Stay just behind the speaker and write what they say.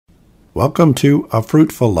Welcome to A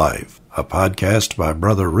Fruitful Life, a podcast by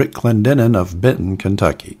Brother Rick Clendenen of Benton,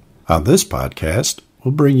 Kentucky. On this podcast,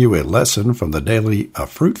 we'll bring you a lesson from the daily A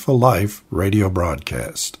Fruitful Life radio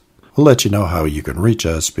broadcast. We'll let you know how you can reach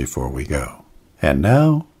us before we go. And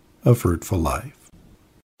now, A Fruitful Life.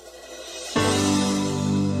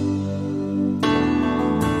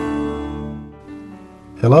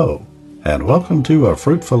 Hello, and welcome to A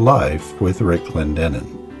Fruitful Life with Rick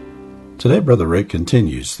Clendenen. Today, Brother Rick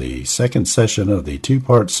continues the second session of the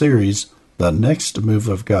two-part series, The Next Move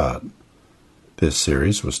of God. This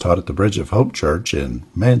series was taught at the Bridge of Hope Church in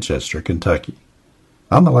Manchester, Kentucky.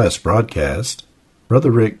 On the last broadcast,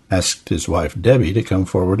 Brother Rick asked his wife Debbie to come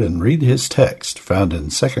forward and read his text found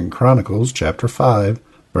in 2 Chronicles chapter 5,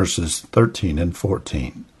 verses 13 and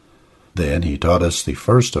 14. Then he taught us the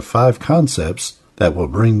first of 5 concepts that will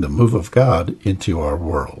bring the move of God into our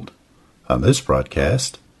world. On this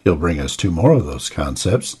broadcast, he'll bring us 2 more of those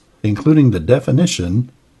concepts, including the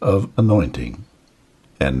definition of anointing.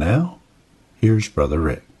 And now, here's Brother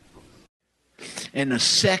Rick. And the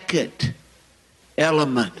second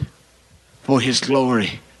element for his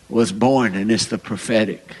glory was born, and it's the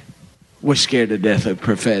prophetic. We're scared to death of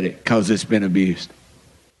prophetic because it's been abused.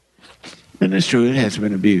 And it's true, it has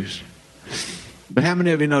been abused. But how many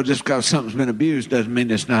of you know just because something's been abused doesn't mean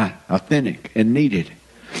it's not authentic and needed?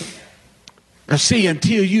 Because see,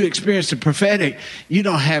 until you experience the prophetic, you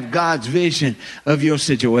don't have God's vision of your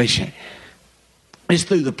situation. It's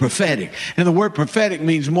through the prophetic. And the word prophetic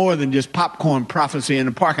means more than just popcorn prophecy in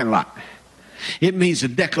the parking lot. It means a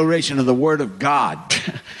declaration of the word of God.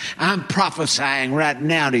 I'm prophesying right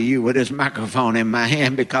now to you with this microphone in my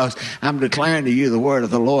hand because I'm declaring to you the word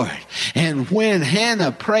of the Lord. And when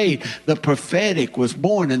Hannah prayed, the prophetic was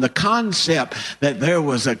born, and the concept that there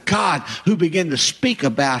was a God who began to speak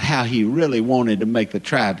about how he really wanted to make the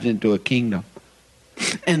tribes into a kingdom.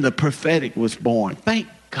 And the prophetic was born. Thank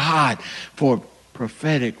God for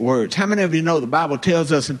prophetic words. How many of you know the Bible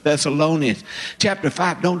tells us in Thessalonians chapter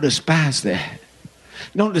 5, don't despise that.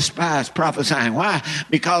 Don't despise prophesying. Why?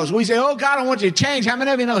 Because we say, oh God, I want you to change. How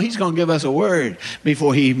many of you know he's going to give us a word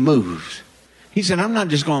before he moves? He said, I'm not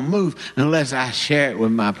just going to move unless I share it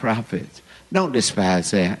with my prophets. Don't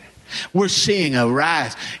despise that. We're seeing a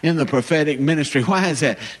rise in the prophetic ministry. Why is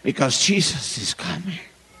that? Because Jesus is coming.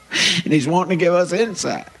 And he's wanting to give us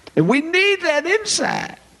insight. And we need that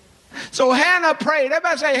insight. So Hannah prayed.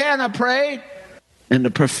 Everybody say Hannah prayed. And the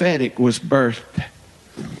prophetic was birthed.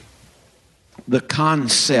 The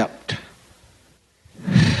concept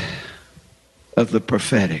of the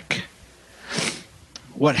prophetic.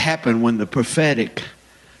 What happened when the prophetic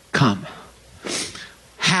come?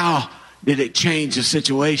 How did it change the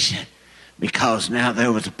situation? Because now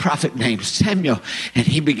there was a prophet named Samuel, and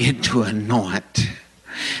he began to anoint.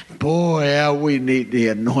 Boy, how we need the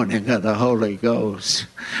anointing of the Holy Ghost.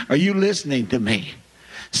 Are you listening to me?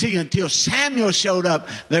 See, until Samuel showed up,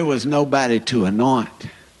 there was nobody to anoint.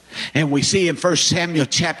 And we see in 1 Samuel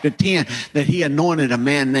chapter 10 that he anointed a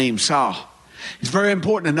man named Saul. It's very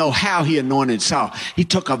important to know how he anointed Saul. He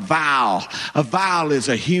took a vial. A vial is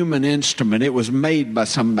a human instrument. It was made by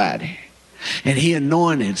somebody. And he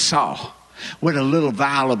anointed Saul with a little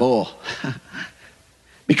vial of oil.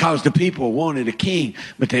 Because the people wanted a king,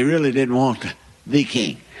 but they really didn't want the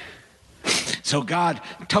king. So God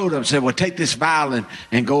told him, said, well, take this vial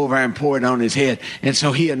and go over and pour it on his head. And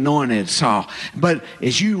so he anointed Saul. But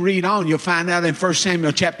as you read on, you'll find out in 1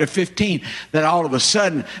 Samuel chapter 15 that all of a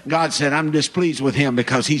sudden God said, I'm displeased with him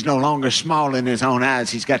because he's no longer small in his own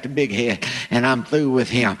eyes. He's got the big head, and I'm through with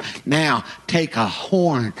him. Now take a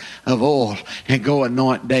horn of oil and go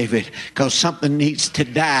anoint David, because something needs to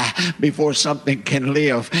die before something can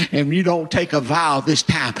live. And you don't take a vial this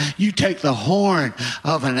time. You take the horn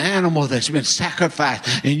of an animal that's been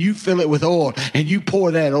sacrificed, and you fill it with oil, and you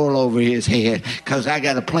pour that oil over his head, because I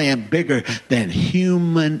got a plan bigger than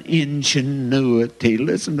human ingenuity.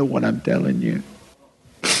 Listen to what I'm telling you.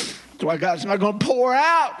 That's why God's not going to pour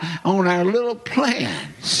out on our little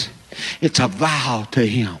plans. It's a vow to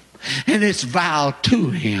him, and it's vow to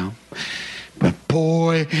him. But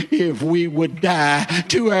boy, if we would die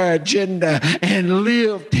to our agenda and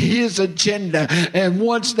live to his agenda, and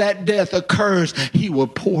once that death occurs, he will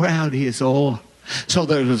pour out his oil. So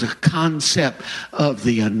there was a concept of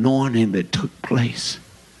the anointing that took place.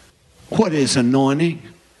 What is anointing?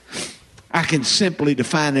 I can simply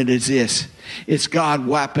define it as this. It's God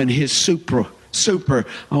wiping his super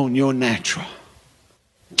on your natural.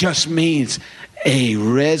 Just means a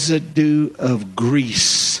residue of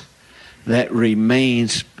grease that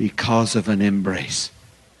remains because of an embrace.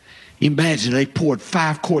 Imagine they poured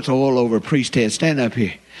 5 quarts of oil over a priest's head. Stand up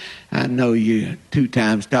here. I know you're 2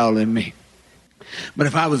 times taller than me. But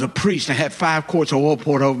if I was a priest and had 5 quarts of oil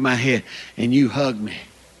poured over my head and you hugged me,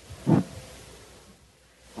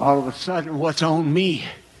 all of a sudden what's on me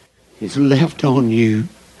is left on you.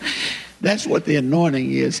 That's what the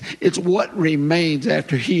anointing is. It's what remains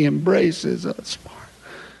after he embraces us.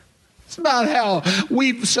 It's not how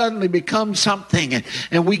we've suddenly become something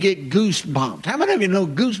and we get goosebumps. How many of you know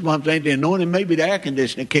goosebumps ain't the anointing? Maybe the air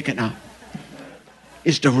conditioner kicking on.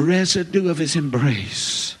 It's the residue of his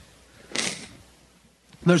embrace.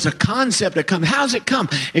 There's a concept that comes. How's it come?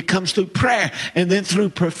 It comes through prayer and then through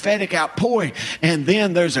prophetic outpouring. And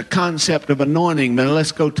then there's a concept of anointing. But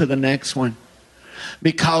let's go to the next one.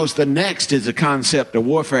 Because the next is the concept of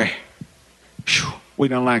warfare. Whew, we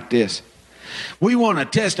don't like this. We want a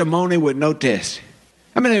testimony with no test.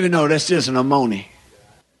 How many of you know that's just an amoni?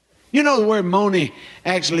 You know the word money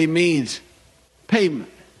actually means payment.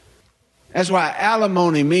 That's why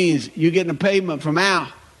alimony means you're getting a payment from Al.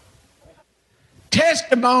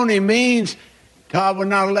 Testimony means God will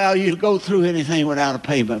not allow you to go through anything without a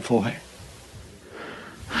payment for it.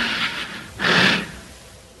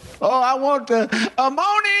 Oh, I want a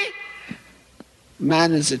money.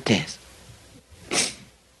 Mine is a test.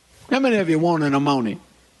 How many of you want an amoni?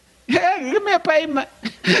 Yeah, give me a payment.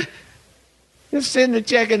 Just send a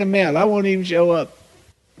check in the mail. I won't even show up.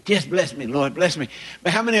 Just bless me, Lord, bless me.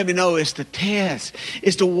 But how many of you know it's the test?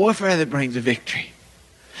 It's the warfare that brings the victory.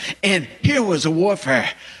 And here was a warfare.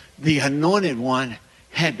 The anointed one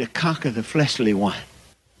had to conquer the fleshly one.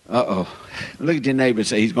 Uh-oh. Look at your neighbor and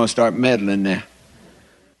say he's going to start meddling now.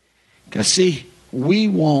 Because see, we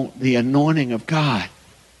want the anointing of God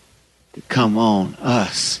to come on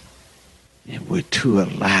us. And we're too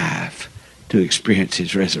alive to experience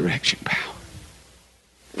his resurrection power.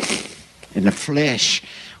 And the flesh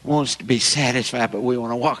wants to be satisfied, but we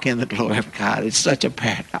want to walk in the glory of God. It's such a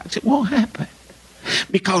paradox. It won't happen.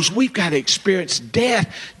 Because we've got to experience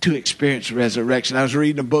death to experience resurrection. I was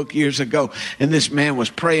reading a book years ago, and this man was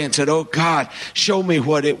praying and said, oh God, show me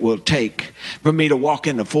what it will take for me to walk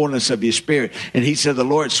in the fullness of your spirit. And he said the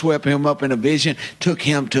Lord swept him up in a vision, took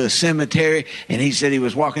him to a cemetery, and he said he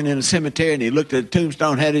was walking in a cemetery, and he looked at the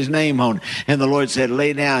tombstone, had his name on it. And the Lord said,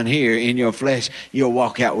 lay down here in your flesh, you'll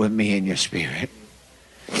walk out with me in your spirit.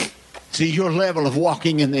 See, your level of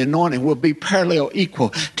walking in the anointing will be parallel equal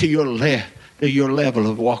to your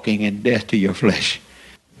level of walking in death to your flesh.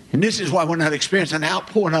 And this is why we're not experiencing an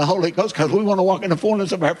outpouring of the Holy Ghost, because we want to walk in the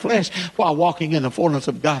fullness of our flesh while walking in the fullness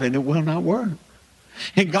of God, and it will not work.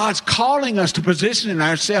 And God's calling us to position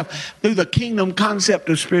ourselves through the kingdom concept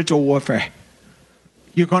of spiritual warfare.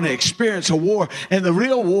 You're going to experience a war, and the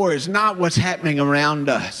real war is not what's happening around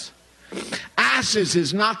us. ISIS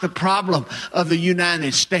is not the problem of the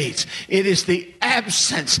United States. It is the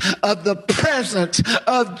absence of the presence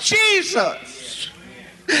of Jesus.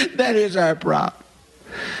 That is our problem.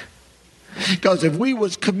 Because if we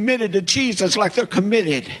was committed to Jesus like they're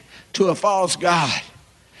committed to a false god,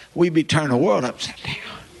 we'd be turning the world upside down.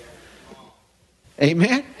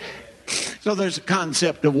 Amen? So there's a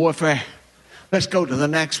concept of warfare. Let's go to the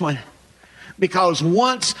next one. Because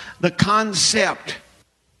once the concept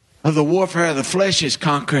of the warfare of the flesh is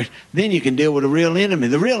conquered, then you can deal with the real enemy.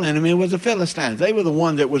 The real enemy was the Philistines. They were the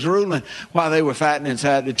ones that was ruling while they were fighting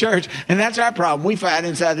inside the church. And that's our problem. We fight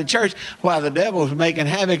inside the church while the devil's making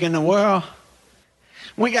havoc in the world.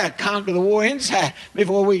 We got to conquer the war inside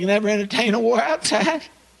before we can ever entertain a war outside.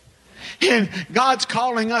 And God's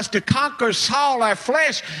calling us to conquer Saul, our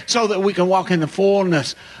flesh, so that we can walk in the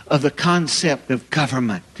fullness of the concept of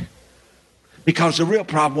government. Because the real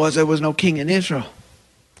problem was there was no king in Israel.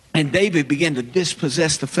 And David began to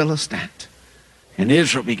dispossess the Philistines. And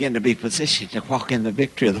Israel began to be positioned to walk in the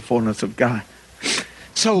victory of the fullness of God.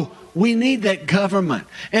 So we need that government.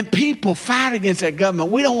 And people fight against that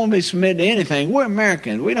government. We don't want to be submitted to anything. We're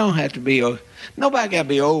Americans. We don't have to be, nobody got to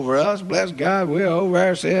be over us. Bless God, we're over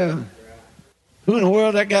ourselves. Who in the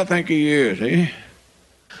world that guy think he is, eh?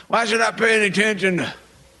 Why should I pay any attention to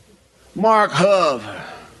Mark Hove?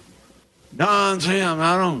 Don Sim,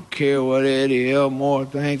 I don't care what Eddie Elmore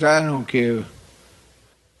thinks. I don't care.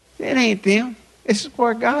 It ain't them. It's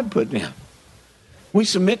where God put them. We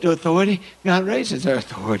submit to authority. God raises our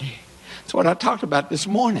authority. That's what I talked about this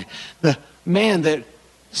morning. The man that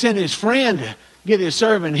sent his friend to get his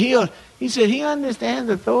servant healed, he said he understands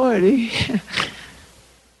authority.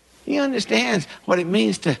 He understands what it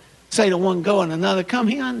means to say to one go and another come.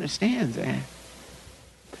 He understands that.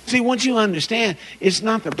 See, once you understand, it's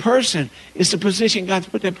not the person, it's the position God's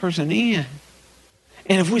put that person in.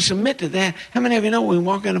 And if we submit to that, how many of you know we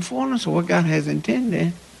walk in the fullness of what God has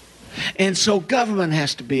intended? And so government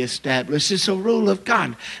has to be established. It's a rule of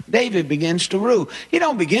God. David begins to rule. He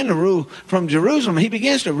don't begin to rule from Jerusalem. He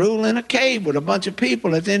begins to rule in a cave with a bunch of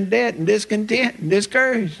people that's in debt and discontent and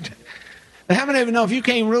discouraged. But how many of you know if you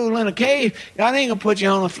can't rule in a cave, God ain't going to put you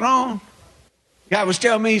on a throne? God was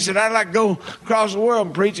telling me, he said, I'd like to go across the world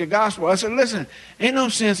and preach the gospel. I said, listen, ain't no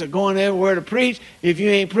sense of going everywhere to preach if you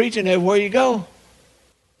ain't preaching everywhere you go.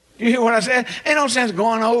 You hear what I said? Ain't no sense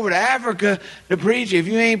going over to Africa to preach if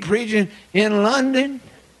you ain't preaching in London,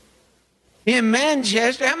 in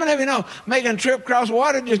Manchester. How many of you know making a trip across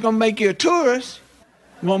water just going to make you a tourist?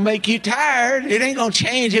 It's going to make you tired. It ain't going to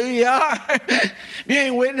change who you are. You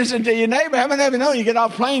ain't witnessing to your neighbor. How many of you know you get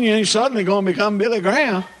off plane, you ain't suddenly going to become Billy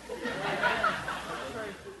Graham?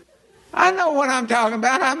 I know what I'm talking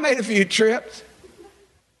about. I made a few trips.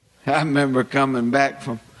 I remember coming back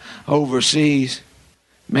from overseas.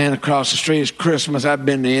 Man, across the street, it's Christmas. I've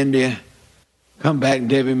been to India. Come back, and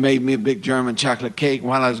Debbie made me a big German chocolate cake.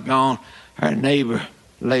 While I was gone, her neighbor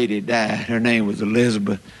lady died. Her name was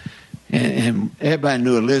Elizabeth. And everybody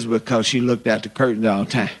knew Elizabeth because she looked out the curtains all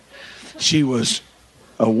the time. She was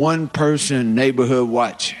a one-person neighborhood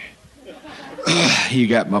watcher. You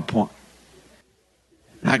got my point.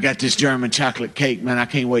 I got this German chocolate cake, man. I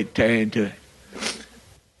can't wait to tear into it.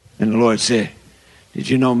 And the Lord said, did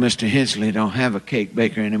you know Mr. Hensley don't have a cake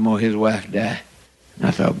baker anymore? His wife died. And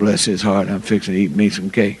I thought, bless his heart, I'm fixing to eat me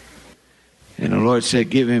some cake. And the Lord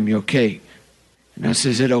said, give him your cake. And I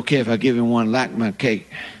said, is it okay if I give him one like my cake?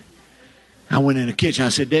 I went in the kitchen. I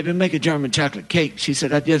said, Debbie, make a German chocolate cake. She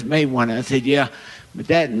said, I just made one. I said, yeah, but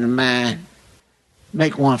that in mind,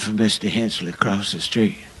 make one for Mr. Hensley across the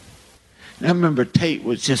street. And I remember Tate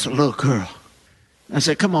was just a little girl. I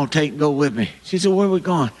said, come on, Tate, go with me. She said, where are we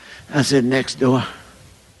going? I said, next door.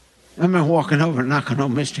 I remember walking over and knocking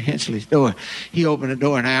on Mr. Hensley's door. He opened the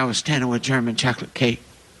door, and I was standing with German chocolate cake.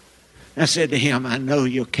 I said to him, I know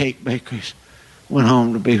your cake bakers went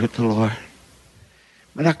home to be with the Lord.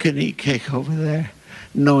 But I couldn't eat cake over there,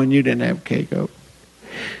 knowing you didn't have cake over.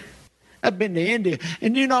 I've been to India,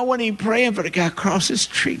 and you know, I wasn't even praying for the guy across the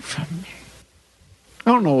street from me.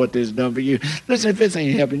 I don't know what this has done for you. Listen, if this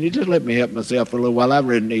ain't helping you, just let me help myself for a little while. I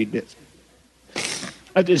really need this.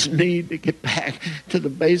 I just need to get back to the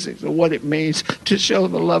basics of what it means to show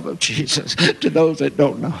the love of Jesus to those that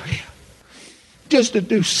don't know him. Just to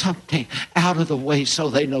do something out of the way so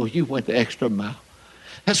they know you went the extra mile.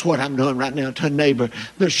 That's what I'm doing right now to a neighbor.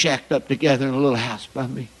 They're shacked up together in a little house by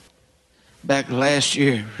me. Back last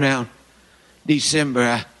year, around December,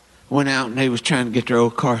 I went out and they was trying to get their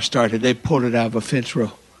old car started. They pulled it out of a fence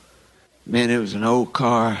row. Man, it was an old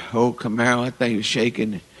car, old Camaro. That thing was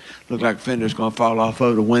shaking. It looked like fender's going to fall off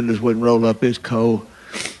of it. The windows wouldn't roll up. It was cold.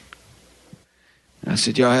 I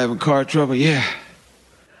said, y'all having car trouble? Yeah.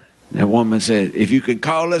 That woman said, if you could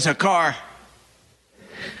call us a car.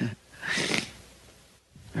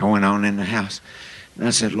 I went on in the house. And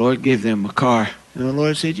I said, Lord, give them a car. And the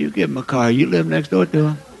Lord said, you give them a car. You live next door to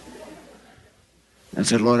them. I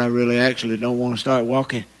said, Lord, I really actually don't want to start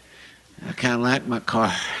walking. I kind of like my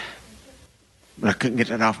car. But I couldn't get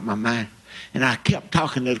that off my mind. And I kept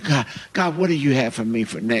talking to God. God, what do you have for me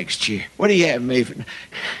for next year? What do you have for me for?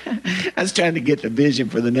 I was trying to get the vision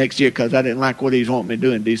for the next year because I didn't like what he's wanting me to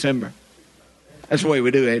do in December. That's the way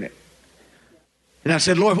we do, ain't it? And I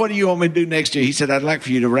said, Lord, what do you want me to do next year? He said, I'd like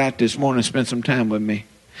for you to write this morning and spend some time with me.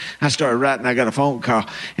 I started writing. I got a phone call,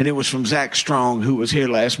 and it was from Zach Strong, who was here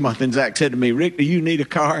last month. And Zach said to me, Rick, do you need a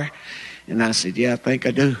car? And I said, yeah, I think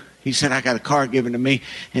I do. He said, I got a car given to me.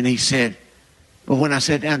 And he said, but when I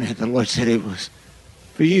sat down there, the Lord said it was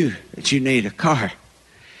for you that you need a car.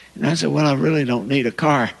 And I said, well, I really don't need a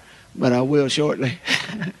car, but I will shortly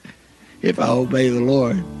if I obey the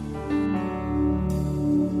Lord.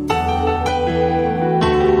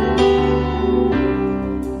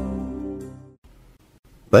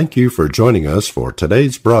 Thank you for joining us for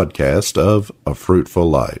today's broadcast of A Fruitful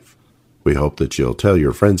Life. We hope that you'll tell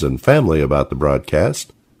your friends and family about the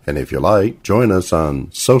broadcast. And if you like, join us on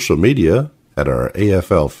social media at our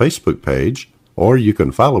AFL Facebook page, or you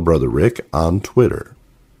can follow Brother Rick on Twitter.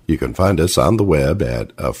 You can find us on the web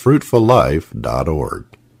at afruitfullife.org.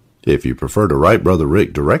 If you prefer to write Brother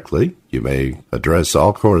Rick directly, you may address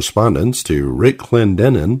all correspondence to Rick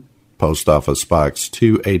Clendenen, Post Office Box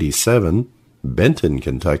 287, Benton,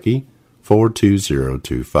 Kentucky,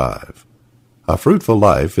 42025. A Fruitful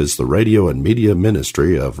Life is the radio and media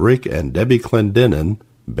ministry of Rick and Debbie Clendenen,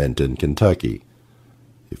 Benton, Kentucky.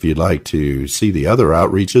 If you'd like to see the other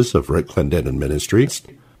outreaches of Rick Clendenen Ministries,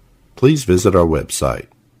 please visit our website.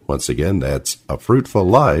 Once again, that's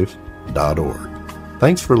afruitfullife.org.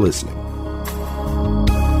 Thanks for listening.